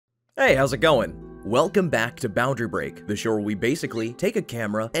Hey, how's it going? Welcome back to Boundary Break, the show where we basically take a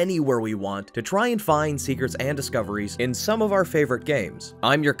camera anywhere we want to try and find secrets and discoveries in some of our favorite games.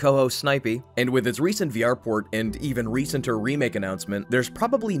 I'm your co-host Snipey, and with its recent VR port and even recenter remake announcement, there's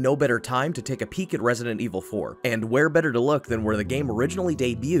probably no better time to take a peek at Resident Evil 4. And where better to look than where the game originally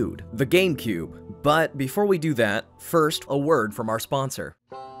debuted, the GameCube. But before we do that, first, a word from our sponsor.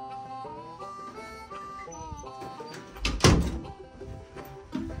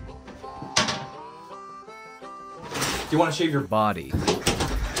 Do you want to shave your body? Do you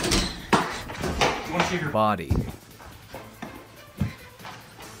want to shave your body? Do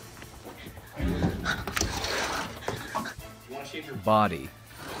you want to shave your body?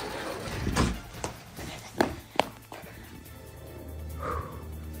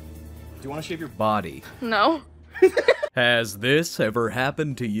 Do you want to shave your body? No. Has this ever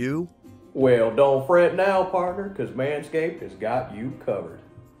happened to you? Well, don't fret now, partner, because Manscaped has got you covered.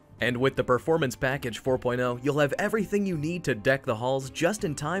 And with the Performance Package 4.0, you'll have everything you need to deck the halls just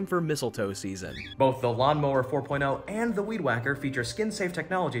in time for mistletoe season. Both the Lawnmower 4.0 and the Weed Whacker feature skin-safe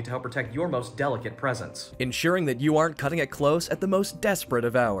technology to help protect your most delicate presents, ensuring that you aren't cutting it close at the most desperate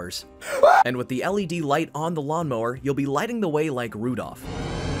of hours. And with the LED light on the lawnmower, you'll be lighting the way like Rudolph.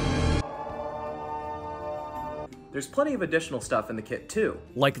 There's plenty of additional stuff in the kit too,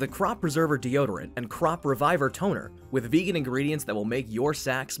 like the Crop Preserver Deodorant and Crop Reviver Toner, with vegan ingredients that will make your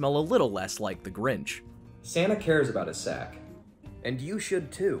sack smell a little less like the Grinch. Santa cares about his sack, and you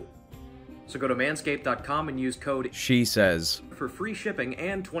should too. So go to manscaped.com and use code Shesez for free shipping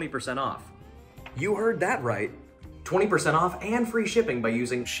and 20% off. You heard that right. 20% off and free shipping by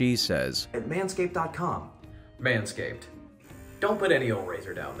using Shesez at manscaped.com. Manscaped. Don't put any old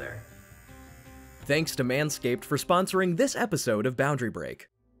razor down there. Thanks to Manscaped for sponsoring this episode of Boundary Break.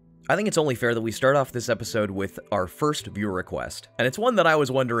 I think it's only fair that we start off this episode with our first viewer request, and it's one that I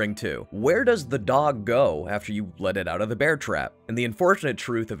was wondering too. Where does the dog go after you let it out of the bear trap? And the unfortunate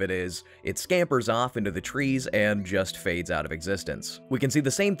truth of it is, it scampers off into the trees and just fades out of existence. We can see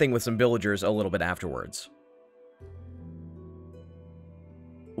the same thing with some villagers a little bit afterwards.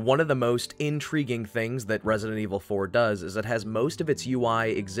 One of the most intriguing things that Resident Evil 4 does is it has most of its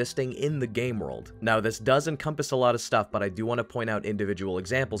UI existing in the game world. Now, this does encompass a lot of stuff, but I do want to point out individual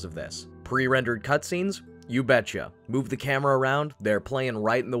examples of this. Pre-rendered cutscenes? You betcha. Move the camera around, they're playing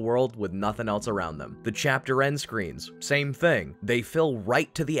right in the world with nothing else around them. The chapter end screens, same thing. They fill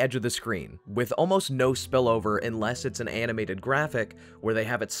right to the edge of the screen, with almost no spillover unless it's an animated graphic where they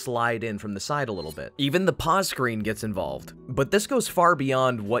have it slide in from the side a little bit. Even the pause screen gets involved. But this goes far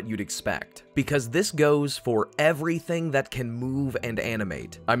beyond what you'd expect, because this goes for everything that can move and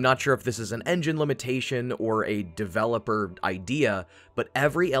animate. I'm not sure if this is an engine limitation or a developer idea, but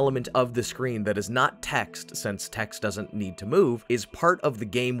every element of the screen that is not text, since text doesn't need to move, is part of the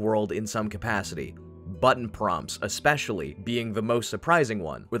game world in some capacity. Button prompts, especially, being the most surprising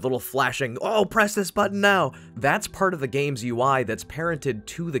one, with little flashing, "Oh, press this button now!" That's part of the game's UI that's parented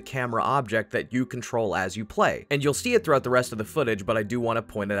to the camera object that you control as you play. And you'll see it throughout the rest of the footage, but I do want to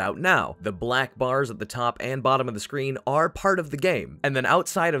point it out now. The black bars at the top and bottom of the screen are part of the game. And then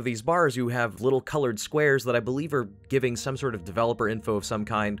outside of these bars, you have little colored squares that I believe are giving some sort of developer info of some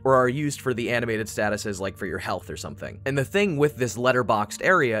kind, or are used for the animated statuses like for your health or something. And the thing with this letterboxed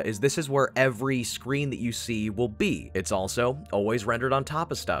area is this is where every screen that you see will be. It's also always rendered on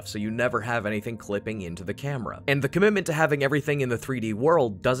top of stuff, so you never have anything clipping into the camera. And the commitment to having everything in the 3D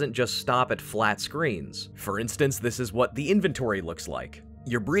world doesn't just stop at flat screens. For instance, this is what the inventory looks like.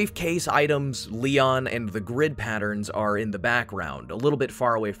 Your briefcase, items, Leon, and the grid patterns are in the background, a little bit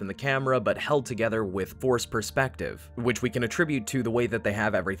far away from the camera, but held together with forced perspective, which we can attribute to the way that they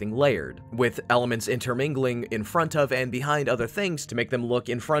have everything layered, with elements intermingling in front of and behind other things to make them look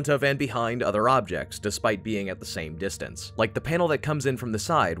in front of and behind other objects, despite being at the same distance. Like the panel that comes in from the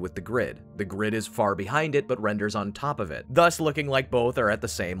side with the grid. The grid is far behind it, but renders on top of it, thus looking like both are at the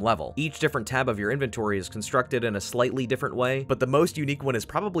same level. Each different tab of your inventory is constructed in a slightly different way, but the most unique one is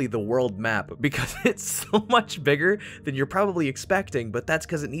probably the world map, because it's so much bigger than you're probably expecting, but that's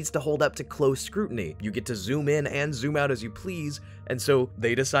because it needs to hold up to close scrutiny. You get to zoom in and zoom out as you please, and so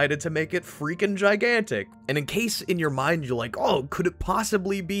they decided to make it freaking gigantic. And in case in your mind you're like, oh, could it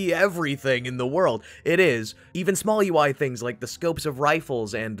possibly be everything in the world? It is. Even small UI things like the scopes of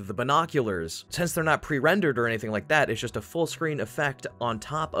rifles and the binoculars. Since they're not pre-rendered or anything like that, it's just a full screen effect on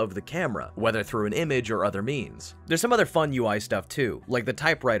top of the camera, whether through an image or other means. There's some other fun UI stuff too, like the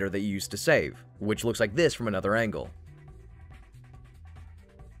typewriter that you used to save, which looks like this from another angle.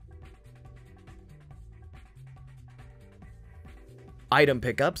 Item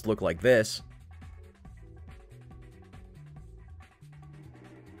pickups look like this.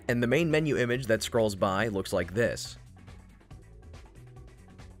 and the main menu image that scrolls by looks like this.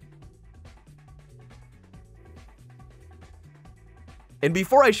 And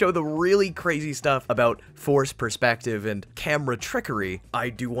before I show the really crazy stuff about forced perspective and camera trickery, I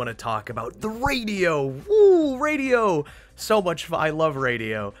do want to talk about the radio. Woo, radio! So much fun. I love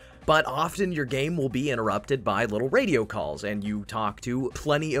radio. But often your game will be interrupted by little radio calls, and you talk to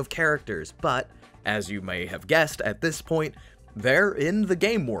plenty of characters. But, as you may have guessed at this point, they're in the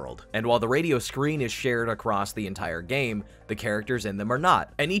game world. And while the radio screen is shared across the entire game, the characters in them are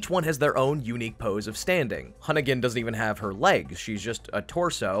not, and each one has their own unique pose of standing. Hunnigan doesn't even have her legs, she's just a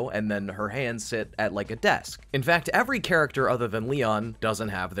torso, and then her hands sit at like a desk. In fact, every character other than Leon doesn't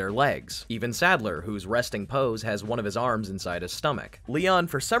have their legs. Even Sadler, whose resting pose has one of his arms inside his stomach. Leon,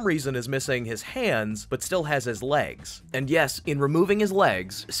 for some reason, is missing his hands, but still has his legs. And yes, in removing his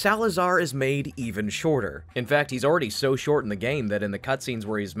legs, Salazar is made even shorter. In fact, he's already so short in the game that in the cutscenes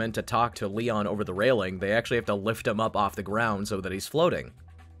where he's meant to talk to Leon over the railing, they actually have to lift him up off the ground so that he's floating.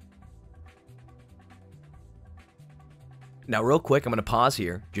 Now real quick, I'm going to pause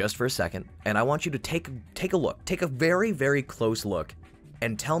here just for a second, and I want you to take a look, take a very, very close look,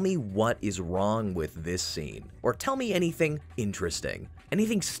 and tell me what is wrong with this scene. Or tell me anything interesting,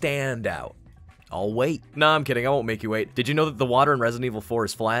 anything stand out. I'll wait. Nah, I'm kidding, I won't make you wait. Did you know that the water in Resident Evil 4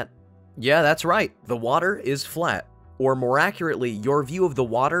 is flat? Yeah, that's right, the water is flat. Or more accurately, your view of the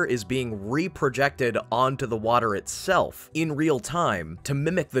water is being reprojected onto the water itself in real time to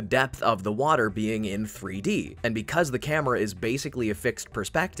mimic the depth of the water being in 3D. And because the camera is basically a fixed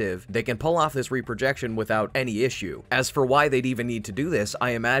perspective, they can pull off this reprojection without any issue. As for why they'd even need to do this,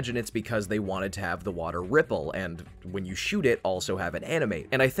 I imagine it's because they wanted to have the water ripple, and when you shoot it, also have it animate.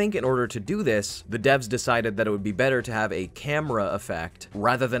 And I think in order to do this, the devs decided that it would be better to have a camera effect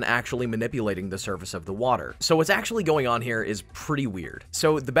rather than actually manipulating the surface of the water. So what's actually going on here is pretty weird.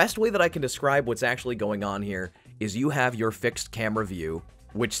 So the best way that I can describe what's actually going on here is you have your fixed camera view,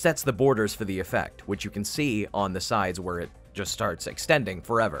 which sets the borders for the effect, which you can see on the sides where it just starts extending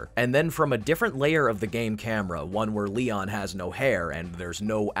forever. And then from a different layer of the game camera, one where Leon has no hair and there's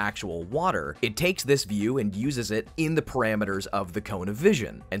no actual water, it takes this view and uses it in the parameters of the cone of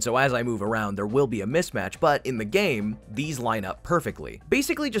vision. And so as I move around, there will be a mismatch, but in the game, these line up perfectly.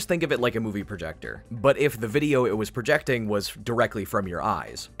 Basically, just think of it like a movie projector, but if the video it was projecting was directly from your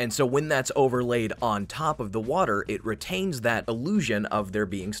eyes. And so when that's overlaid on top of the water, it retains that illusion of there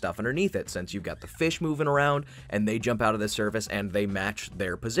being stuff underneath it, since you've got the fish moving around and they jump out of the surface and they match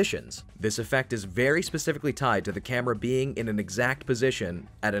their positions. This effect is very specifically tied to the camera being in an exact position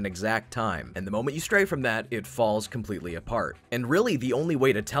at an exact time, and the moment you stray from that, it falls completely apart. And really, the only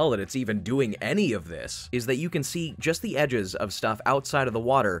way to tell that it's even doing any of this is that you can see just the edges of stuff outside of the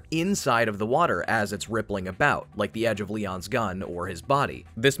water, inside of the water as it's rippling about, like the edge of Leon's gun or his body.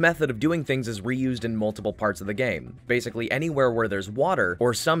 This method of doing things is reused in multiple parts of the game, basically anywhere where there's water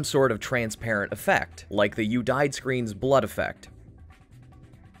or some sort of transparent effect, like the You Died screen's blood effect,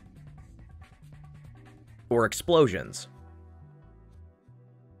 or explosions.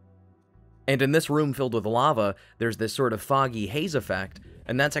 And in this room filled with lava, there's this sort of foggy haze effect,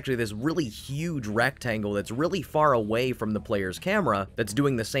 and that's actually this really huge rectangle that's really far away from the player's camera that's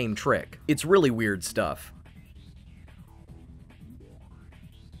doing the same trick. It's really weird stuff.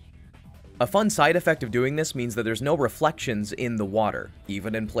 A fun side effect of doing this means that there's no reflections in the water,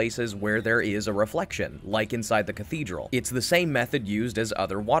 even in places where there is a reflection, like inside the cathedral. It's the same method used as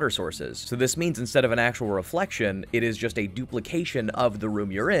other water sources, so this means instead of an actual reflection, it is just a duplication of the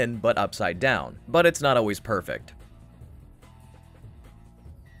room you're in, but upside down. But it's not always perfect.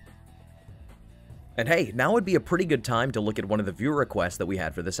 And hey, now would be a pretty good time to look at one of the viewer requests that we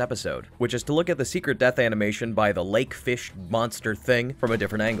had for this episode, which is to look at the secret death animation by the lake fish monster thing from a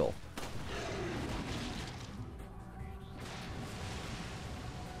different angle.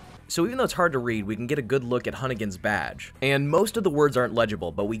 So even though it's hard to read, we can get a good look at Hunnigan's badge. And most of the words aren't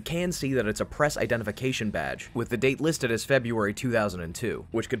legible, but we can see that it's a press identification badge, with the date listed as February 2002,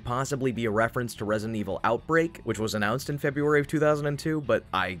 which could possibly be a reference to Resident Evil Outbreak, which was announced in February of 2002, but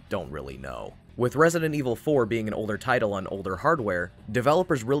I don't really know. With Resident Evil 4 being an older title on older hardware,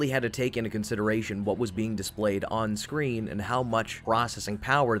 developers really had to take into consideration what was being displayed on screen and how much processing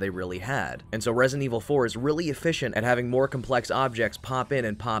power they really had. And so Resident Evil 4 is really efficient at having more complex objects pop in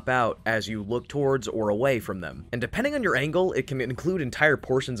and pop out as you look towards or away from them. And depending on your angle, it can include entire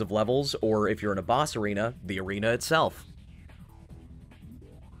portions of levels, or if you're in a boss arena, the arena itself.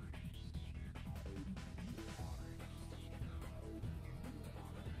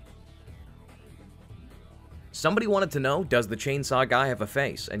 Somebody wanted to know, does the chainsaw guy have a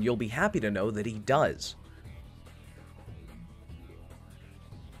face? And you'll be happy to know that he does.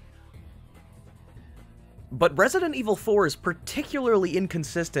 But Resident Evil 4 is particularly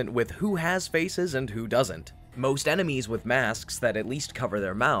inconsistent with who has faces and who doesn't. Most enemies with masks that at least cover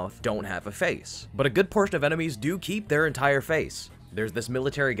their mouth don't have a face, but a good portion of enemies do keep their entire face. There's this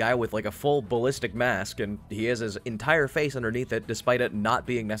military guy with like a full ballistic mask, and he has his entire face underneath it despite it not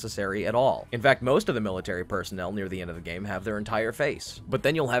being necessary at all. In fact, most of the military personnel near the end of the game have their entire face. But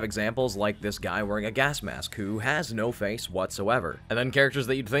then you'll have examples like this guy wearing a gas mask who has no face whatsoever. And then characters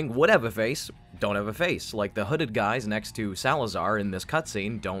that you'd think would have a face don't have a face, like the hooded guys next to Salazar in this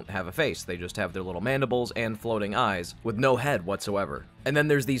cutscene don't have a face. They just have their little mandibles and floating eyes with no head whatsoever. And then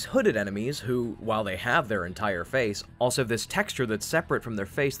there's these hooded enemies who, while they have their entire face, also have this texture that's separate from their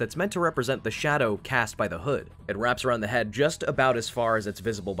face that's meant to represent the shadow cast by the hood. It wraps around the head just about as far as it's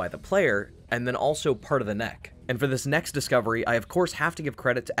visible by the player, and then also part of the neck. And for this next discovery, I of course have to give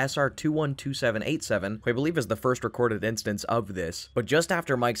credit to SR212787, who I believe is the first recorded instance of this. But just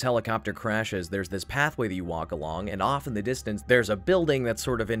after Mike's helicopter crashes, there's this pathway that you walk along, and off in the distance, there's a building that's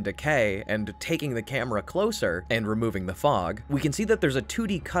sort of in decay, and taking the camera closer and removing the fog, we can see that there's a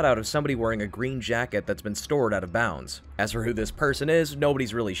 2D cutout of somebody wearing a green jacket that's been stored out of bounds. As for who this person is,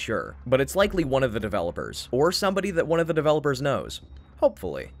 nobody's really sure, but it's likely one of the developers, or somebody that one of the developers knows.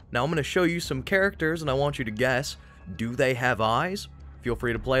 Hopefully. Now I'm going to show you some characters and I want you to guess, do they have eyes? Feel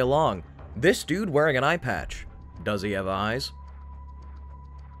free to play along. This dude wearing an eye patch, does he have eyes?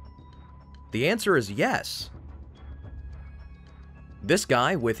 The answer is yes. This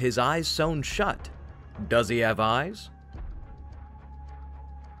guy with his eyes sewn shut, does he have eyes?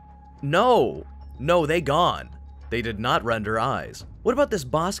 No, they gone. They did not render eyes. What about this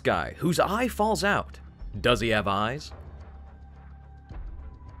boss guy whose eye falls out? Does he have eyes?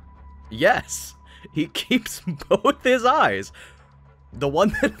 Yes, he keeps both his eyes. The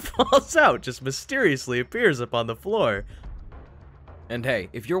one that falls out just mysteriously appears upon the floor. And hey,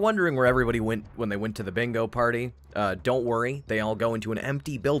 if you're wondering where everybody went when they went to the bingo party, don't worry, they all go into an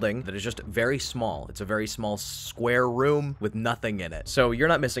empty building that is just very small. It's a very small square room with nothing in it. So you're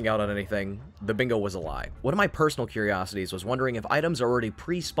not missing out on anything. The bingo was a lie. One of my personal curiosities was wondering if items are already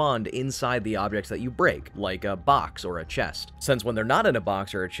pre-spawned inside the objects that you break, like a box or a chest. Since when they're not in a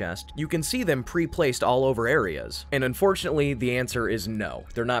box or a chest, you can see them pre-placed all over areas. And unfortunately, the answer is no.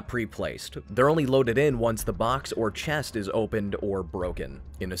 They're not pre-placed. They're only loaded in once the box or chest is opened or broken.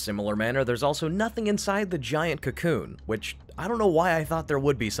 In a similar manner, there's also nothing inside the giant cocoon, which I don't know why I thought there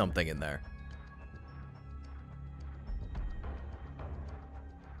would be something in there.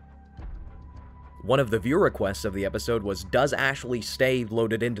 One of the viewer requests of the episode was, does Ashley stay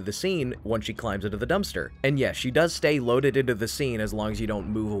loaded into the scene when she climbs into the dumpster? And yes, she does stay loaded into the scene as long as you don't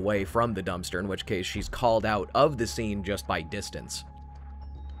move away from the dumpster, in which case she's called out of the scene just by distance.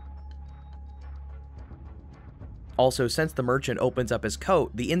 Also, since the merchant opens up his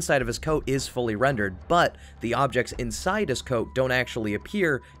coat, the inside of his coat is fully rendered, but the objects inside his coat don't actually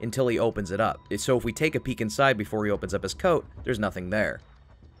appear until he opens it up. So if we take a peek inside before he opens up his coat, there's nothing there.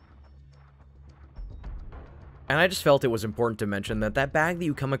 And I just felt it was important to mention that that bag that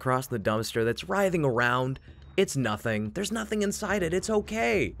you come across in the dumpster that's writhing around, it's nothing. There's nothing inside it. It's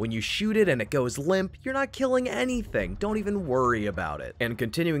okay. When you shoot it and it goes limp, you're not killing anything. Don't even worry about it. And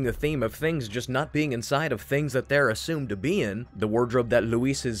continuing the theme of things just not being inside of things that they're assumed to be in, the wardrobe that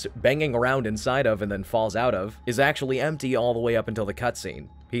Luis is banging around inside of and then falls out of is actually empty all the way up until the cutscene.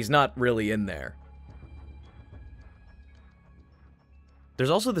 He's not really in there. There's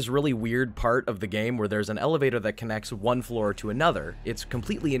also this really weird part of the game where there's an elevator that connects one floor to another. It's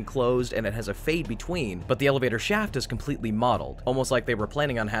completely enclosed and it has a fade between, but the elevator shaft is completely modeled, almost like they were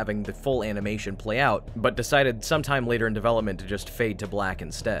planning on having the full animation play out, but decided sometime later in development to just fade to black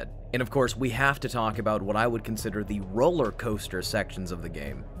instead. And of course, we have to talk about what I would consider the roller coaster sections of the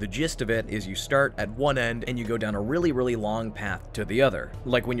game. The gist of it is you start at one end and you go down a really long path to the other,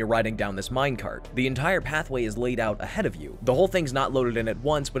 like when you're riding down this minecart. The entire pathway is laid out ahead of you. The whole thing's not loaded in at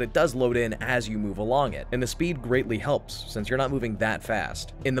once, but it does load in as you move along it, and the speed greatly helps, since you're not moving that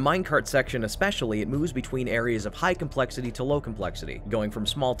fast. In the minecart section especially, it moves between areas of high complexity to low complexity, going from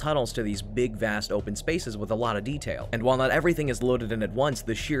small tunnels to these big vast open spaces with a lot of detail. And while not everything is loaded in at once,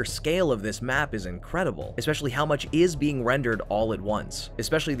 the sheer scale of this map is incredible, especially how much is being rendered all at once,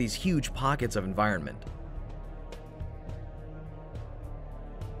 especially these huge pockets of environment.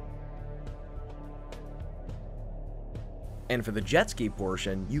 And for the jet ski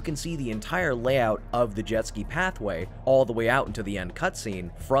portion, you can see the entire layout of the jet ski pathway all the way out into the end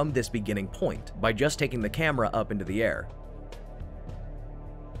cutscene from this beginning point by just taking the camera up into the air.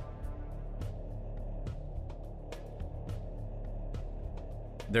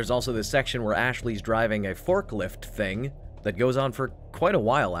 There's also this section where Ashley's driving a forklift thing, that goes on for quite a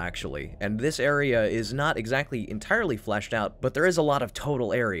while actually, and this area is not exactly entirely fleshed out, but there is a lot of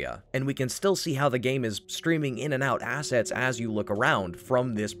total area, and we can still see how the game is streaming in and out assets as you look around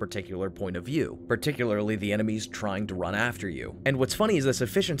from this particular point of view, particularly the enemies trying to run after you. And what's funny is this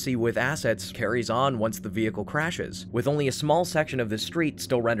efficiency with assets carries on once the vehicle crashes, with only a small section of the street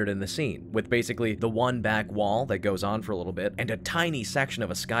still rendered in the scene, with basically the one back wall that goes on for a little bit, and a tiny section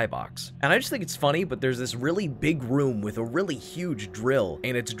of a skybox. And I just think it's funny, but there's this really big room with a really huge drill,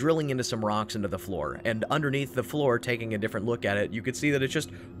 and it's drilling into some rocks into the floor, and underneath the floor, taking a different look at it, you can see that it's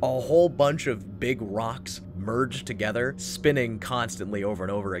just a whole bunch of big rocks merged together, spinning constantly over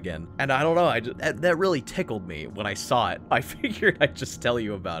and over again. And I don't know, that really tickled me when I saw it. I figured I'd just tell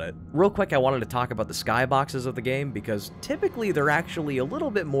you about it. Real quick, I wanted to talk about the skyboxes of the game, because typically they're actually a little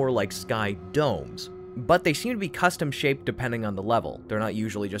bit more like sky domes, but they seem to be custom shaped depending on the level. They're not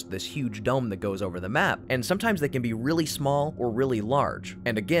usually just this huge dome that goes over the map, and sometimes they can be really small or really large.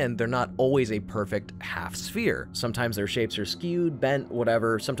 And again, they're not always a perfect half sphere. Sometimes their shapes are skewed, bent,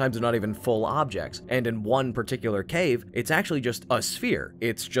 whatever, sometimes they're not even full objects. And in one particular cave, it's actually just a sphere.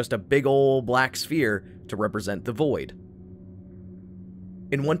 It's just a big old black sphere to represent the void.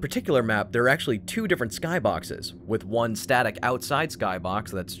 In one particular map, there are actually two different skyboxes, with one static outside skybox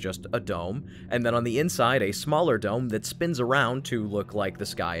that's just a dome, and then on the inside a smaller dome that spins around to look like the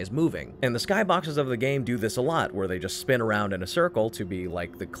sky is moving. And the skyboxes of the game do this a lot, where they just spin around in a circle to be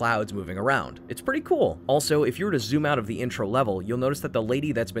like the clouds moving around. It's pretty cool. Also, if you were to zoom out of the intro level, you'll notice that the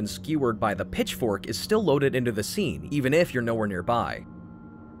lady that's been skewered by the pitchfork is still loaded into the scene, even if you're nowhere nearby.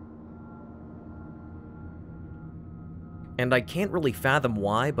 And I can't really fathom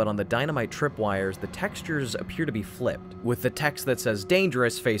why, but on the dynamite tripwires, the textures appear to be flipped, with the text that says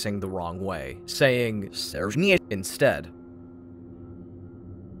dangerous facing the wrong way, saying instead.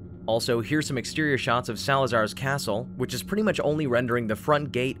 Also, here's some exterior shots of Salazar's castle, which is pretty much only rendering the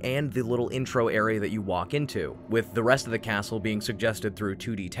front gate and the little intro area that you walk into, with the rest of the castle being suggested through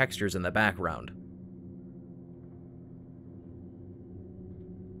 2D textures in the background.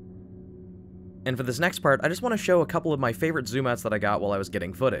 And for this next part, I just want to show a couple of my favorite zoom-outs that I got while I was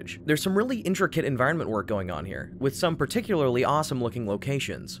getting footage. There's some really intricate environment work going on here, with some particularly awesome-looking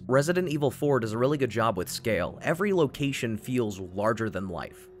locations. Resident Evil 4 does a really good job with scale. Every location feels larger than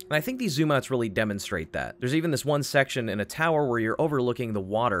life. And I think these zoom-outs really demonstrate that. There's even this one section in a tower where you're overlooking the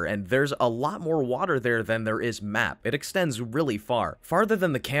water, and there's a lot more water there than there is map. It extends really far, farther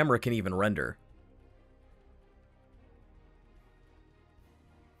than the camera can even render.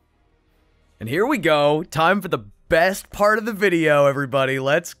 And here we go, time for the best part of the video, everybody,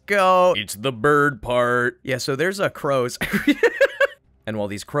 let's go. It's the bird part. Yeah, so there's crows. And while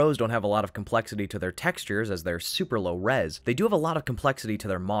these crows don't have a lot of complexity to their textures as they're super low res, they do have a lot of complexity to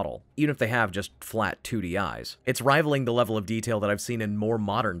their model, even if they have just flat 2D eyes. It's rivaling the level of detail that I've seen in more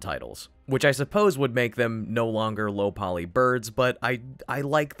modern titles, which I suppose would make them no longer low poly birds, but I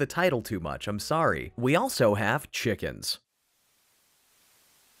like the title too much, I'm sorry. We also have chickens.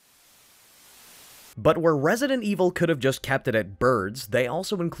 But where Resident Evil could have just kept it at birds, they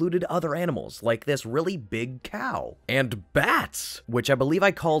also included other animals, like this really big cow. And bats! Which I believe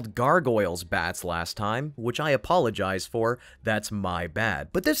I called gargoyles bats last time, which I apologize for, that's my bad.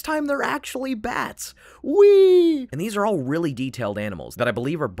 But this time they're actually bats! Whee! And these are all really detailed animals that I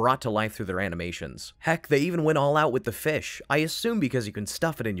believe are brought to life through their animations. Heck, they even went all out with the fish, I assume because you can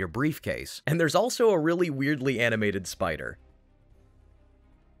stuff it in your briefcase. And there's also a really weirdly animated spider.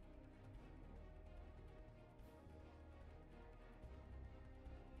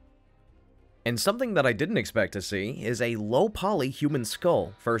 And something that I didn't expect to see is a low-poly human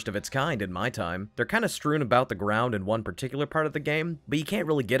skull, first of its kind in my time. They're kind of strewn about the ground in one particular part of the game, but you can't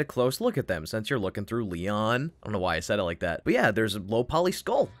really get a close look at them since you're looking through Leon. I don't know why I said it like that. But yeah, there's a low-poly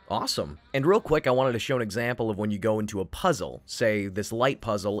skull. Awesome. And real quick, I wanted to show an example of when you go into a puzzle, say this light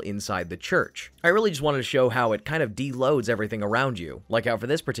puzzle inside the church. I really just wanted to show how it kind of deloads everything around you. Like how for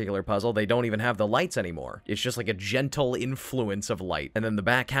this particular puzzle, they don't even have the lights anymore. It's just like a gentle influence of light, and then the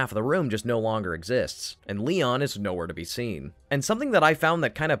back half of the room just no longer exists, and Leon is nowhere to be seen. And something that I found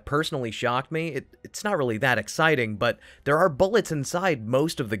that kind of personally shocked me, it's not really that exciting, but there are bullets inside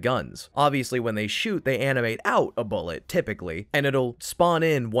most of the guns. Obviously, when they shoot, they animate out a bullet, typically, and it'll spawn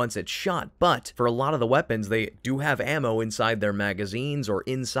in once it's shot, but for a lot of the weapons, they do have ammo inside their magazines or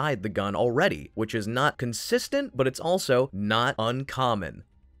inside the gun already, which is not consistent, but it's also not uncommon.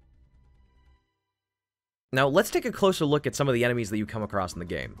 Now, let's take a closer look at some of the enemies that you come across in the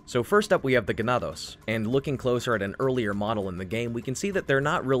game. So first up, we have the Ganados, and looking closer at an earlier model in the game, we can see that they're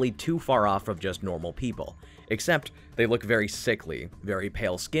not really too far off of just normal people, except they look very sickly, very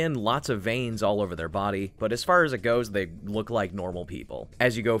pale skin, lots of veins all over their body, but as far as it goes, they look like normal people.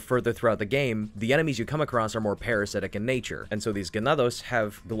 As you go further throughout the game, the enemies you come across are more parasitic in nature, and so these Ganados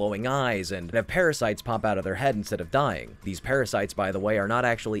have glowing eyes and have parasites pop out of their head instead of dying. These parasites, by the way, are not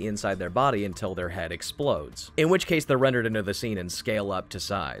actually inside their body until their head explodes, in which case they're rendered into the scene and scale up to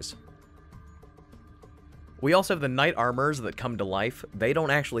size. We also have the Knight Armors that come to life. They don't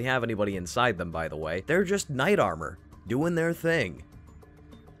actually have anybody inside them, by the way. They're just Knight Armor, doing their thing.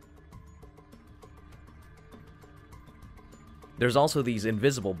 There's also these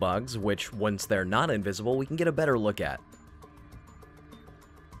invisible bugs, which, once they're not invisible, we can get a better look at.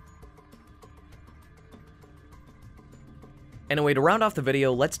 Anyway, to round off the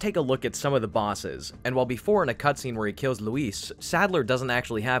video, let's take a look at some of the bosses. And while before in a cutscene where he kills Luis, Sadler doesn't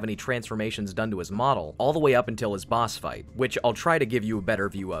actually have any transformations done to his model, all the way up until his boss fight, which I'll try to give you a better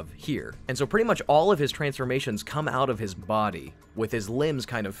view of here. And so pretty much all of his transformations come out of his body, with his limbs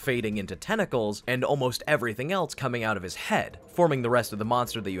kind of fading into tentacles, and almost everything else coming out of his head, forming the rest of the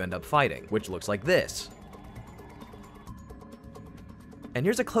monster that you end up fighting, which looks like this. And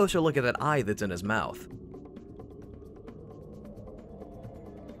here's a closer look at that eye that's in his mouth.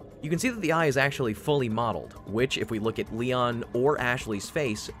 You can see that the eye is actually fully modeled, which, if we look at Leon or Ashley's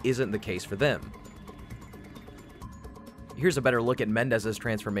face, isn't the case for them. Here's a better look at Mendez's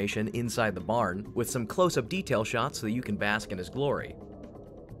transformation inside the barn, with some close-up detail shots so that you can bask in his glory.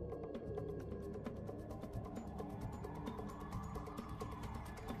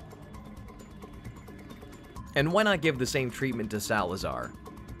 And why not give the same treatment to Salazar?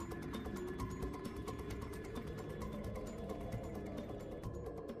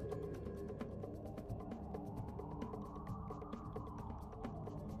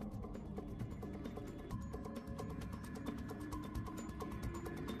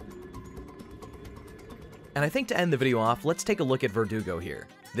 And I think to end the video off, let's take a look at Verdugo here.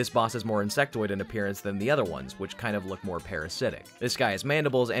 This boss is more insectoid in appearance than the other ones, which kind of look more parasitic. This guy has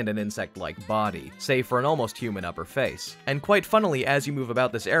mandibles and an insect-like body, save for an almost human upper face. And quite funnily, as you move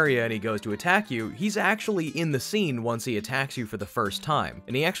about this area and he goes to attack you, he's actually in the scene once he attacks you for the first time,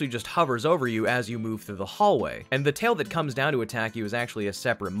 and he actually just hovers over you as you move through the hallway. And the tail that comes down to attack you is actually a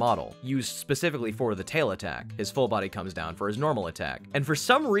separate model, used specifically for the tail attack. His full body comes down for his normal attack. And for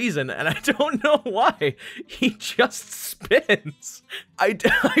some reason, and I don't know why, he just spins.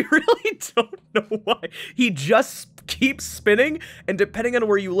 I really don't know why. He just keeps spinning, and depending on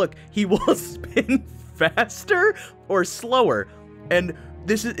where you look, he will spin faster or slower. And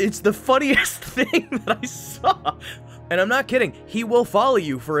it's the funniest thing that I saw. And I'm not kidding, he will follow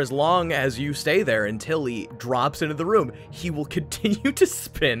you for as long as you stay there until he drops into the room. He will continue to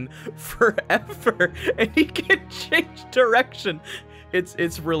spin forever, and he can change direction.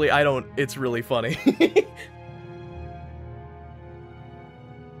 It's really funny.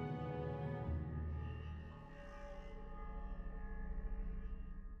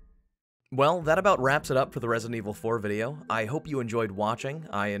 Well, that about wraps it up for the Resident Evil 4 video. I hope you enjoyed watching.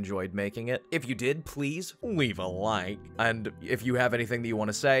 I enjoyed making it. If you did, please leave a like. And if you have anything that you want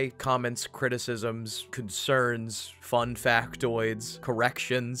to say, comments, criticisms, concerns, fun factoids,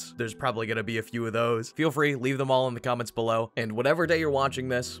 corrections, there's probably going to be a few of those. Feel free, leave them all in the comments below. And whatever day you're watching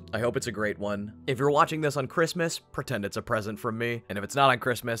this, I hope it's a great one. If you're watching this on Christmas, pretend it's a present from me. And if it's not on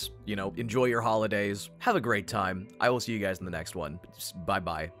Christmas, you know, enjoy your holidays. Have a great time. I will see you guys in the next one.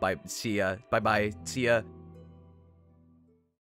 Bye-bye. Bye. See ya. Bye-bye. See ya.